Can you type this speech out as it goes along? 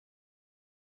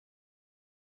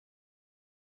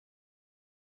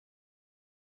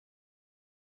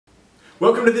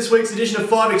Welcome to this week's edition of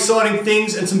 5 Exciting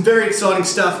Things and some very exciting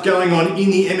stuff going on in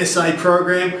the MSA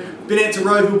program. Been out to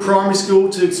Rowville Primary School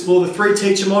to explore the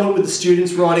 3-teacher model with the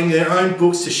students writing their own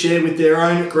books to share with their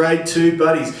own grade 2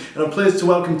 buddies. And I'm pleased to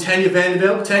welcome Tanya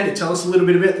Vanderveld. Tanya, tell us a little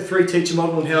bit about the 3-teacher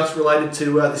model and how it's related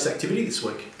to this activity this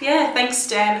week. Yeah, thanks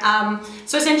Dan.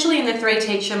 So essentially in the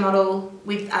 3-teacher model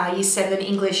with Year 7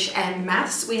 English and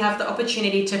Maths, we have the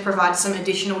opportunity to provide some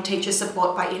additional teacher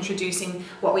support by introducing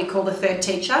what we call the 3rd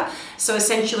teacher. So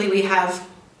essentially we have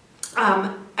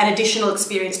an additional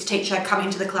experienced teacher come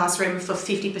into the classroom for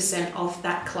 50% of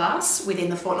that class within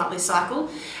the fortnightly cycle,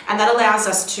 and that allows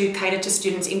us to cater to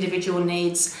students' individual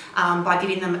needs by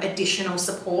giving them additional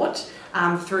support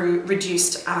through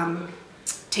reduced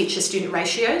teacher-student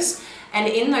ratios. And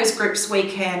in those groups we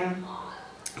can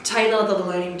tailor the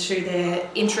learning to their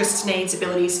interests, needs,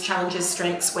 abilities, challenges,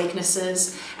 strengths,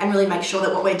 weaknesses, and really make sure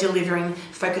that what we're delivering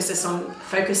focuses on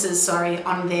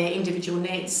their individual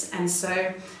needs. And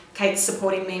so Kate's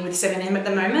supporting me with 7M at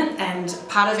the moment, and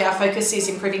part of our focus is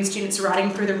improving students' writing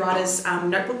through the Writer's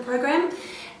Notebook program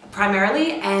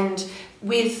primarily, and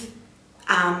with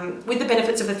the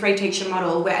benefits of the 3-teacher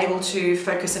model, we're able to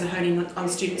focus and hone in on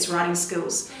students' writing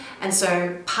skills. And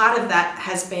so part of that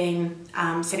has been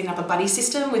setting up a buddy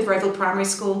system with Rowville Primary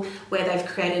School, where they've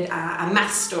created a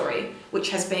maths story, which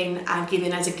has been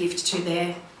given as a gift to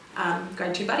their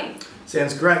grade 2 buddy.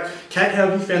 Sounds great. Kate, how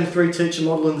have you found the 3-teacher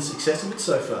model and the success of it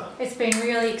so far? It's been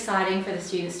really exciting for the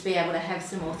students to be able to have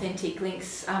some authentic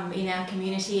links in our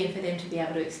community, and for them to be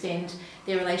able to extend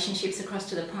their relationships across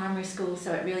to the primary school,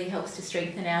 so it really helps to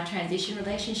strengthen our transition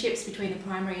relationships between the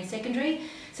primary and secondary.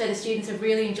 So the students have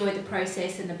really enjoyed the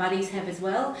process, and the buddies have as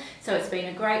well. So it's been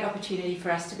a great opportunity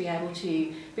for us to be able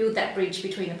to build that bridge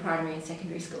between the primary and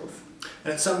secondary schools.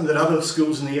 And it's something that other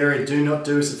schools in the area do not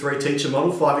do as a 3-teacher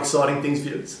model. 5 Exciting Things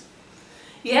viewers.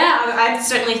 Yeah, I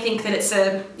certainly think that it's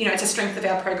a strength of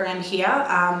our program here,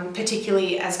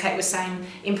 particularly, as Kate was saying,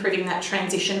 improving that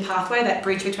transition pathway, that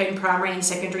bridge between primary and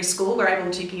secondary school. We're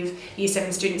able to give Year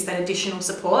 7 students that additional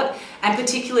support, and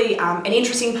particularly an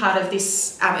interesting part of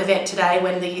this event today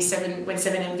when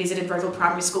 7M visited Rowville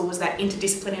Primary School was that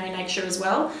interdisciplinary nature as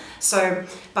well. So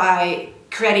by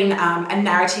creating a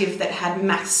narrative that had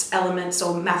maths elements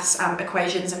or maths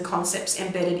equations and concepts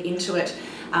embedded into it,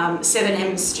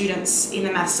 7M students in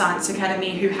the Maths Science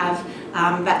Academy who have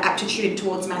that aptitude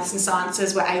towards maths and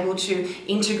sciences were able to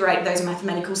integrate those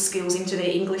mathematical skills into their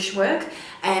English work,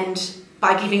 and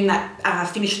by giving that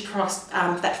finished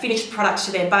product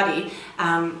to their buddy,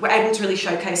 we're able to really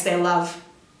showcase their love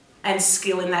and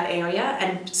skill in that area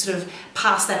and sort of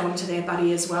pass that on to their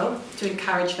buddy as well to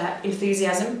encourage that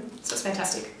enthusiasm. So it's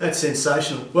fantastic. That's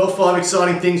sensational. Well, 5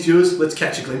 Exciting Things viewers, let's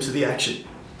catch a glimpse of the action.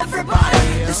 Everybody,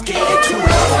 let's get to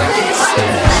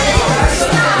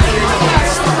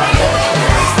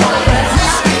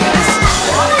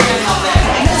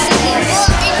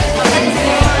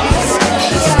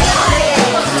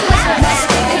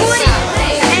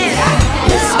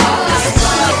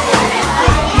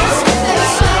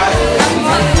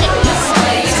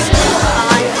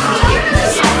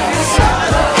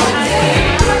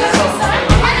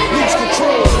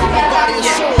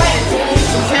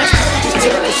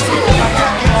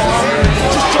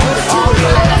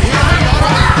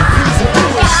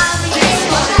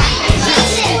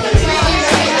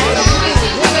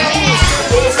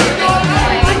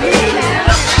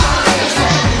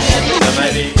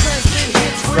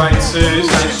grade 2s,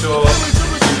 make sure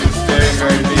it's very,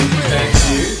 very big thank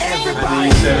you, and the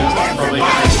Year 7s are probably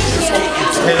going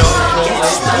to head off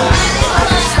shortly.